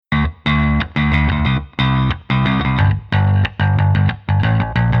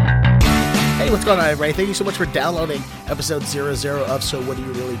What's going on, everybody? Thank you so much for downloading episode 00 of So What Do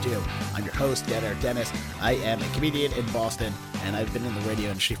You Really Do? I'm your host, Dan Eric Dennis. I am a comedian in Boston, and I've been in the radio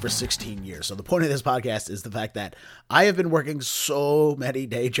industry for 16 years. So the point of this podcast is the fact that I have been working so many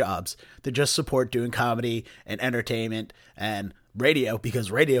day jobs to just support doing comedy and entertainment and radio, because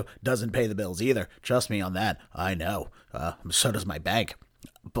radio doesn't pay the bills either. Trust me on that. I know. So does my bank.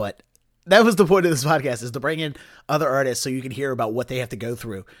 But that was the point of this podcast, is to bring in other artists so you can hear about what they have to go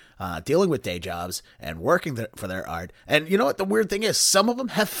through dealing with day jobs and working for their art. And you know what the weird thing is? Some of them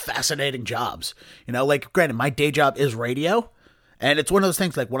have fascinating jobs. You know, like, granted, my day job is radio. And it's one of those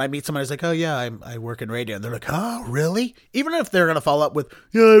things, like, when I meet somebody who's like, oh, yeah, I work in radio. And they're like, oh, really? Even if they're going to follow up with,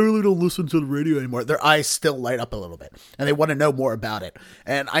 yeah, I really don't listen to the radio anymore, their eyes still light up a little bit. And they want to know more about it.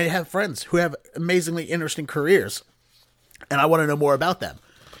 And I have friends who have amazingly interesting careers, and I want to know more about them.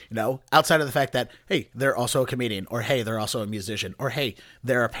 You know, outside of the fact that, hey, they're also a comedian, or hey, they're also a musician, or hey,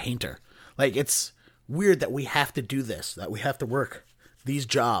 they're a painter. Like, it's weird that we have to do this, that we have to work these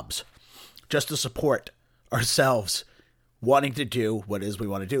jobs just to support ourselves wanting to do what it is we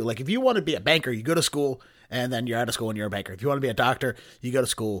want to do. Like, if you want to be a banker, you go to school, and then you're out of school and you're a banker. If you want to be a doctor, you go to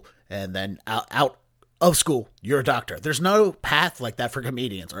school, and then out of school, you're a doctor. There's no path like that for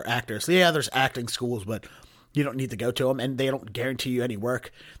comedians or actors. Yeah, there's acting schools, but you don't need to go to them, and they don't guarantee you any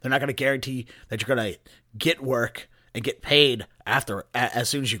work. They're not going to guarantee that you're going to get work and get paid as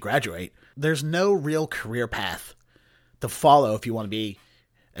soon as you graduate. There's no real career path to follow if you want to be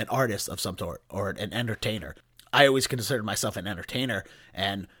an artist of some sort or an entertainer. I always considered myself an entertainer,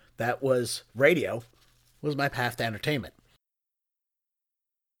 and that was radio was my path to entertainment.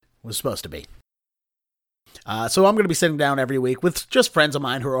 Was supposed to be. So I'm going to be sitting down every week with just friends of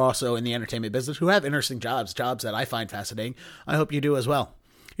mine who are also in the entertainment business, who have interesting jobs that I find fascinating. I hope you do as well.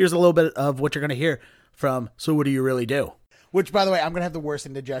 Here's a little bit of what you're going to hear from So What Do You Really Do? Which, by the way, I'm going to have the worst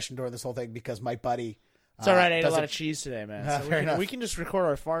indigestion during this whole thing because my buddy... It's all right. I ate a lot of cheese today, man. So we can just record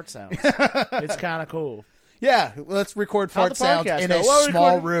our fart sounds. It's kind of cool. Yeah, let's record fart sounds in a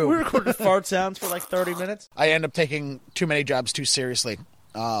small room. We recorded fart sounds for like 30 minutes. I end up taking too many jobs too seriously.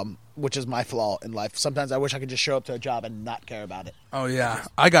 Which is my flaw in life. Sometimes I wish I could just show up to a job and not care about it. Oh, yeah.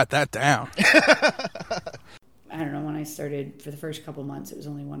 I got that down. I don't know, when I started, for the first couple months, it was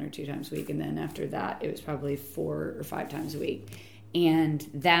only 1 or 2 times a week. And then after that, it was probably 4 or 5 times a week. And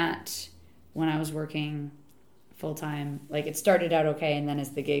that, when I was working full-time, like, it started out okay. And then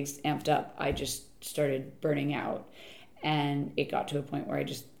as the gigs amped up, I just started burning out. And it got to a point where I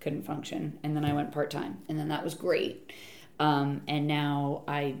just couldn't function. And then I went part-time. And then that was great. And now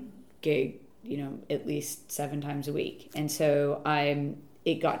I gig, at least 7 times a week. And so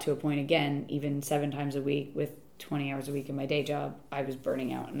it got to a point again, even 7 times a week with 20 hours a week in my day job, I was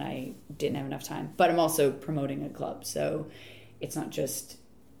burning out and I didn't have enough time. But I'm also promoting a club. So it's not just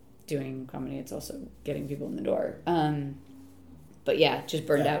doing comedy, it's also getting people in the door. But yeah, just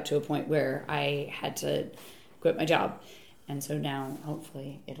burned out to a point where I had to quit my job. And so now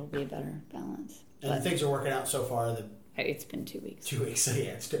hopefully it'll be a better balance. And things are working out so far. It's been 2 weeks. 2 weeks, so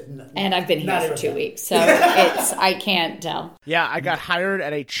yeah. And I've been here for 2 weeks, so I can't tell. Yeah, I got hired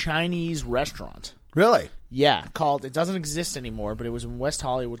at a Chinese restaurant. Really? Yeah, it doesn't exist anymore, but it was in West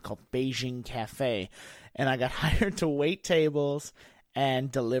Hollywood, called Beijing Cafe. And I got hired to wait tables and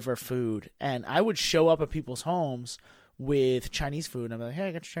deliver food. And I would show up at people's homes with Chinese food, and I'm like, hey,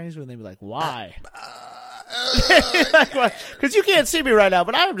 I got your Chinese food. And they'd be like, why? Because you can't see me right now,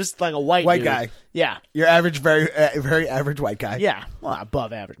 but I'm just like a white dude. Guy. Yeah. Your average, very very average white guy. Yeah. Well,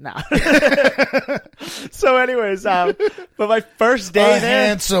 above average. No. So anyways, but my first day there.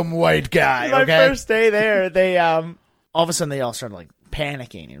 Handsome white guy, My first day there, they, all of a sudden they all started like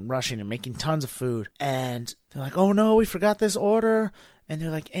panicking and rushing and making tons of food. And they're like, oh no, we forgot this order. And they're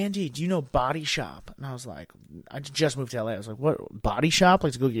like, Andy, do you know Body Shop? And I was like, I just moved to LA. I was like, what, Body Shop?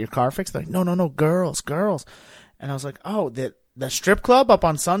 Like to go get your car fixed? They're like, no, girls. And I was like, oh, the strip club up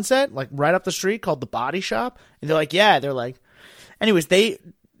on Sunset, like right up the street, called the Body Shop? And they're like, yeah. They're like, anyways, they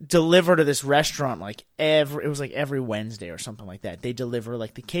deliver to this restaurant like every Wednesday or something like that. They deliver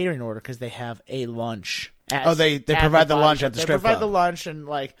like the catering order because they have a lunch. They provide the lunch at the strip club. They provide the lunch and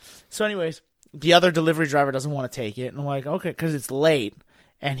like, so anyways, the other delivery driver doesn't want to take it. And I'm like, okay, because it's late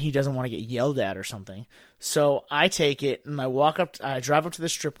and he doesn't want to get yelled at or something. So I take it and I drive up to the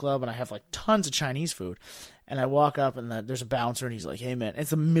strip club and I have like tons of Chinese food. And I walk up and there's a bouncer and he's like, hey man, it's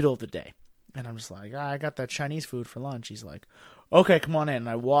the middle of the day. And I'm just like, I got that Chinese food for lunch. He's like, okay, come on in. And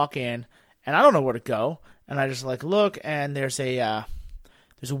I walk in and I don't know where to go. And I just like look and there's a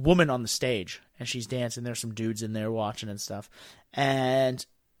woman on the stage and she's dancing. There's some dudes in there watching and stuff. And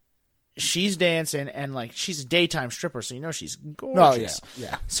she's dancing, and like she's a daytime stripper, so you know she's gorgeous. Oh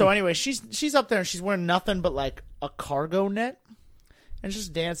yeah. So anyway, she's up there and she's wearing nothing but like a cargo net and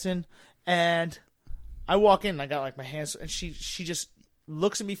just dancing. And I walk in and I got like my hands, and she just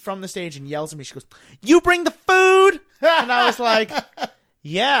looks at me from the stage and yells at me. She goes, "You bring the food?" And I was like,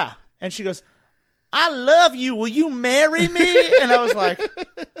 "Yeah." And she goes, "I love you. Will you marry me?" And I was like,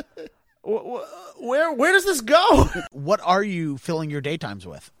 where does this go? What are you filling your daytimes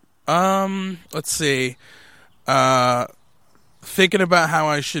with? Let's see. Thinking about how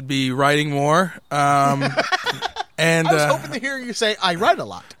I should be writing more. And I was hoping to hear you say, "I write a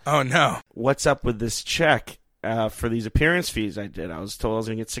lot." Oh no. What's up with this check for these appearance fees I did? I was told I was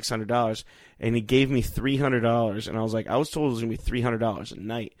going to get $600, and he gave me $300, and I was like, I was told it was going to be $300 a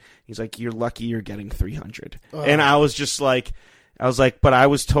night. He's like, "You're lucky you're getting $300." And I was just like, but I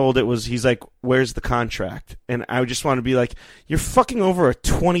was told it was, he's like, "Where's the contract?" And I just want to be like, you're fucking over a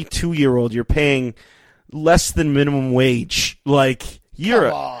 22-year-old. You're paying less than minimum wage. Like, you're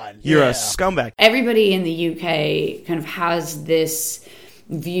a scumbag. Everybody in the UK kind of has this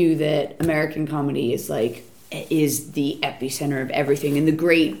view that American comedy is the epicenter of everything, and the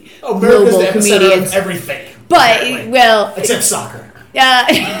great global comedians. Everything. But well, except soccer.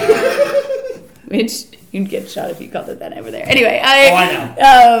 Which you'd get shot if you called it that over there. Anyway, I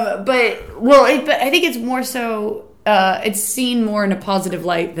know. But I think it's more so. It's seen more in a positive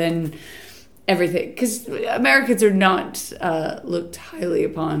light than everything, because Americans are not looked highly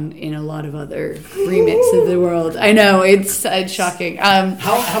upon in a lot of other remits of the world. I know, it's shocking.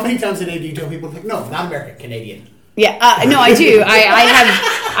 How many times a day do you tell people, like, no, not American, Canadian? Yeah, no, I do.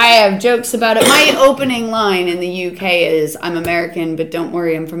 I have jokes about it. My opening line in the UK is, "I'm American, but don't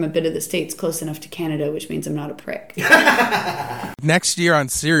worry, I'm from a bit of the States close enough to Canada, which means I'm not a prick." Next year on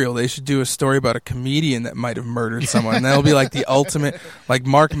Serial, they should do a story about a comedian that might have murdered someone. And that'll be like the ultimate, like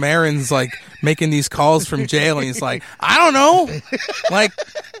Mark Maron's like making these calls from jail, and he's like, "I don't know, like,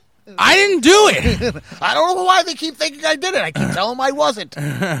 I didn't do it. I don't know why they keep thinking I did it. I keep telling them I wasn't.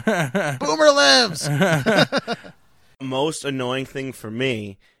 Boomer lives." Most annoying thing for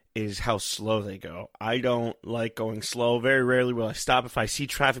me is how slow they go. I don't like going slow. Very rarely will I stop. If I see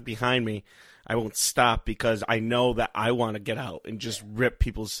traffic behind me, I won't stop, because I know that I want to get out and just rip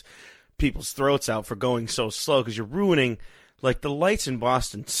people's throats out for going so slow, because you're ruining, like, the lights in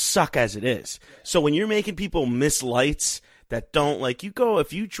Boston suck as it is. So when you're making people miss lights that don't, like,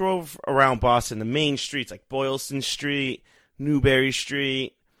 if you drove around Boston, the main streets like Boylston Street, Newbury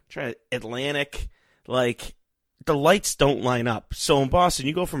Street, Atlantic, like, the lights don't line up. So in Boston,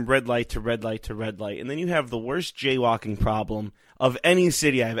 you go from red light to red light to red light, and then you have the worst jaywalking problem of any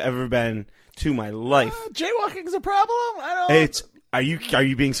city I've ever been to my life. Jaywalking's a problem? Are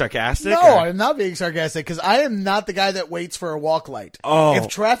you being sarcastic? No, I'm not being sarcastic, because I am not the guy that waits for a walk light. Oh. If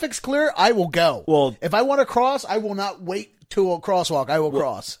traffic's clear, I will go. Well, if I want to cross, I will not wait to a crosswalk. I will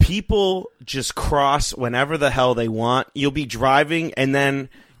cross. People just cross whenever the hell they want. You'll be driving, and then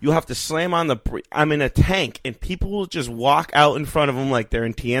you'll have to slam on the I'm in a tank, and people will just walk out in front of them like they're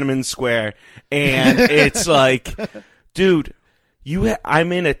in Tiananmen Square, and it's like, dude,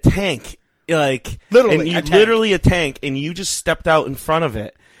 I'm in a tank, like, literally, literally a tank, and you just stepped out in front of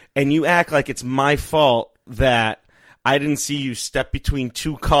it, and you act like it's my fault that I didn't see you step between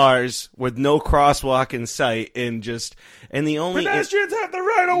two cars with no crosswalk in sight, and the only Pedestrians have the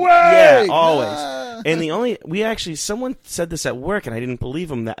right of way. Yeah, always. And someone said this at work, and I didn't believe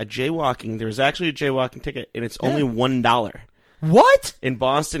them, that there's actually a jaywalking ticket, and it's only $1. What? In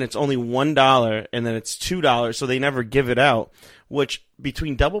Boston, it's only $1, and then it's $2, so they never give it out. Which,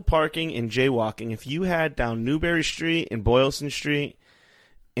 between double parking and jaywalking, if you had down Newbury Street and Boylston Street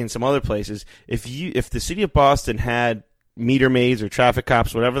and some other places, if the city of Boston had meter maids or traffic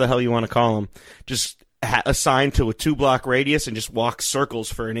cops, whatever the hell you want to call them, just assigned to a 2-block radius and just walk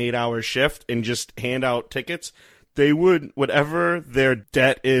circles for an 8-hour shift and just hand out tickets, they would, whatever their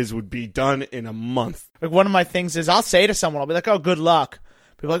debt is, would be done in a month. Like, one of my things is, I'll say to someone, I'll be like, "Oh, good luck."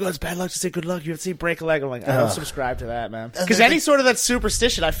 People are like, "Oh, it's bad luck to say good luck. You have to say break a leg." I'm like, I don't subscribe to that, man. Because any sort of that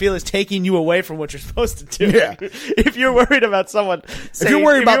superstition, I feel, is taking you away from what you're supposed to do. Yeah. If you're worried about someone saying, if you're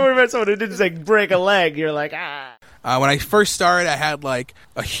worried about someone who didn't say break a leg, you're like, ah. When I first started, I had like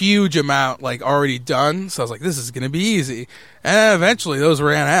a huge amount like already done, so I was like, "This is gonna be easy." And then eventually, those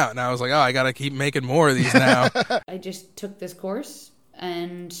ran out, and I was like, "Oh, I gotta keep making more of these now." I just took this course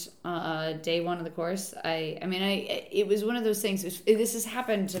and day one of the course, it was one of those things. This has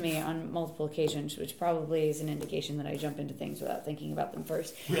happened to me on multiple occasions, which probably is an indication that I jump into things without thinking about them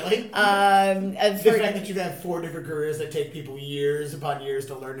first. Really? The fact that you've had 4 different careers that take people years upon years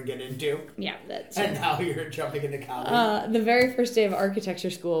to learn and get into. Yeah, that's. And now you're jumping into comedy. The very first day of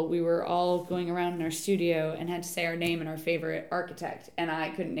architecture school, we were all going around in our studio and had to say our name and our favorite architect, and I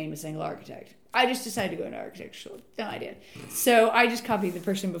couldn't name a single architect. I just decided to go into architecture school. No idea. So I just copied the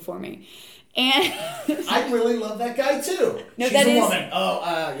person before me. And I really love that guy too. No, She's that a is, woman.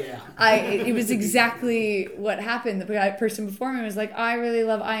 Yeah. It was exactly what happened. The person before me was like, I really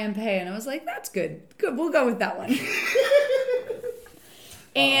love I Am Pei. And I was like, that's good. Good, we'll go with that one.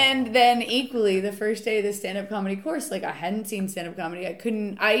 And then equally, the first day of the stand-up comedy course, like I hadn't seen stand-up comedy. I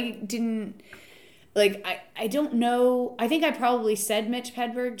don't know. I think I probably said Mitch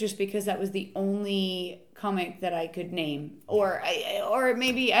Hedberg just because that was the only comic that I could name. Or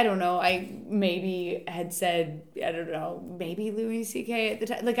maybe, I don't know, I maybe had said, I don't know, maybe Louis C.K. at the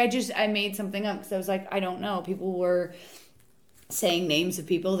time. Like, I made something up because I was like, I don't know. People were saying names of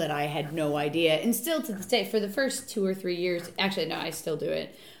people that I had no idea. And still to this day, for the first 2 or 3 years, actually, no, I still do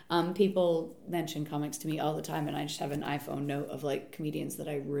it. People mention comics to me all the time, and I just have an iPhone note of like comedians that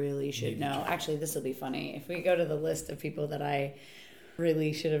I really should know. Actually, this will be funny if we go to the list of people that I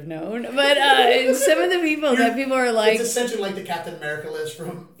really should have known. But some of the people that people are like, it's essentially like the Captain America list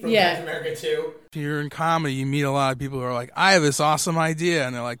from Captain America 2. If you're in comedy, you meet a lot of people who are like, I have this awesome idea,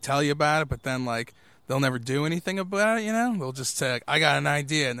 and they're like, tell you about it, but then like they'll never do anything about it, you know? They'll just say, like, I got an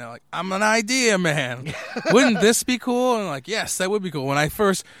idea. And they're like, I'm an idea man. Wouldn't this be cool? And I'm like, yes, that would be cool. When I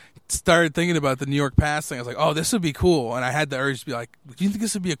first started thinking about the New York Pass thing, I was like, oh, this would be cool. And I had the urge to be like, do you think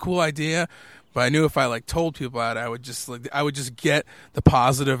this would be a cool idea? But I knew if I like told people about it, I would just get the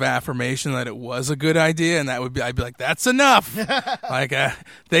positive affirmation that it was a good idea, and I'd be like, that's enough. Like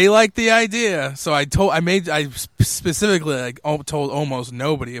they like the idea, so I specifically like told almost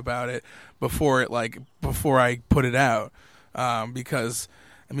nobody about it before I put it out, because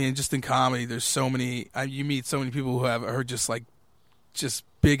I mean, just in comedy, there's so many you meet so many people who are just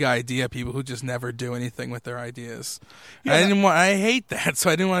big idea people who just never do anything with their ideas. Yeah. I hate that, so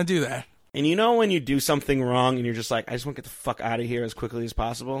I didn't want to do that. And you know when you do something wrong and you're just like, I just want to get the fuck out of here as quickly as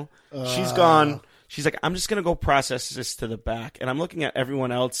possible? She's gone. She's like, I'm just going to go process this to the back. And I'm looking at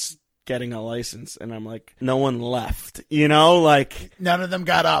everyone else getting a license, and I'm like, no one left. You know, like... None of them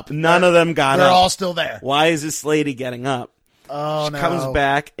got up. None of them got up. They're all still there. Why is this lady getting up? Oh, she comes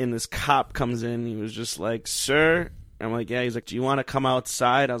back, and this cop comes in. He was just like, sir... I'm like, yeah. He's like, do you want to come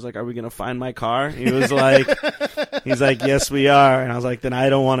outside? I was like, are we going to find my car? He was like, he's like, yes, we are. And I was like, then I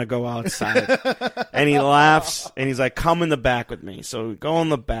don't want to go outside. And he laughs, and he's like, come in the back with me. So we go in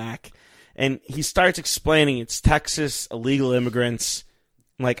the back, and he starts explaining it's Texas illegal immigrants.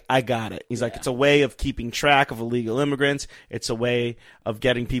 I'm like, I got it. He's like, it's a way of keeping track of illegal immigrants. It's a way of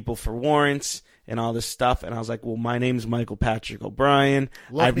getting people for warrants and all this stuff. And I was like, well, my name's Michael Patrick O'Brien.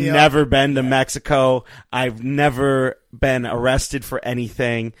 I've never been to Mexico. I've never been arrested for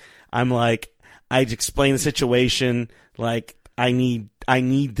anything. I'm like, I explain the situation. Like, I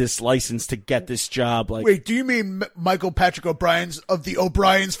need this license to get this job. Like, wait, do you mean Michael Patrick O'Brien's of the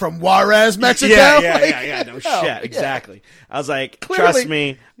O'Briens from Juarez, Mexico? Yeah. No shit. Exactly. I was like, Clearly. Trust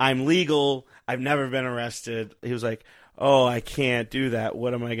me, I'm legal. I've never been arrested. He was like, oh, I can't do that.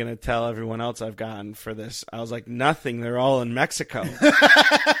 What am I going to tell everyone else I've gotten for this? I was like, nothing. They're all in Mexico.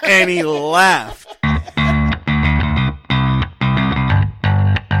 And he laughed.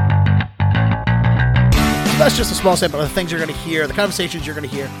 That's just a small sample of the things you're going to hear, the conversations you're going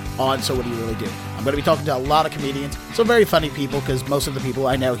to hear on So What Do You Really Do? I'm going to be talking to a lot of comedians, some very funny people, because most of the people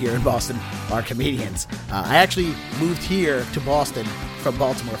I know here in Boston are comedians. I actually moved here to Boston from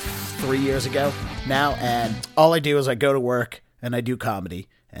Baltimore 3 years ago now, and all I do is I go to work and I do comedy.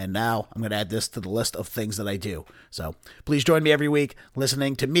 And now I'm going to add this to the list of things that I do. So please join me every week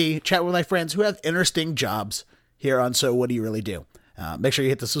listening to me chat with my friends who have interesting jobs here on So What Do You Really Do? Make sure you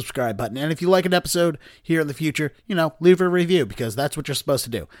hit the subscribe button. And if you like an episode here in the future, leave a review, because that's what you're supposed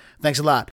to do. Thanks a lot.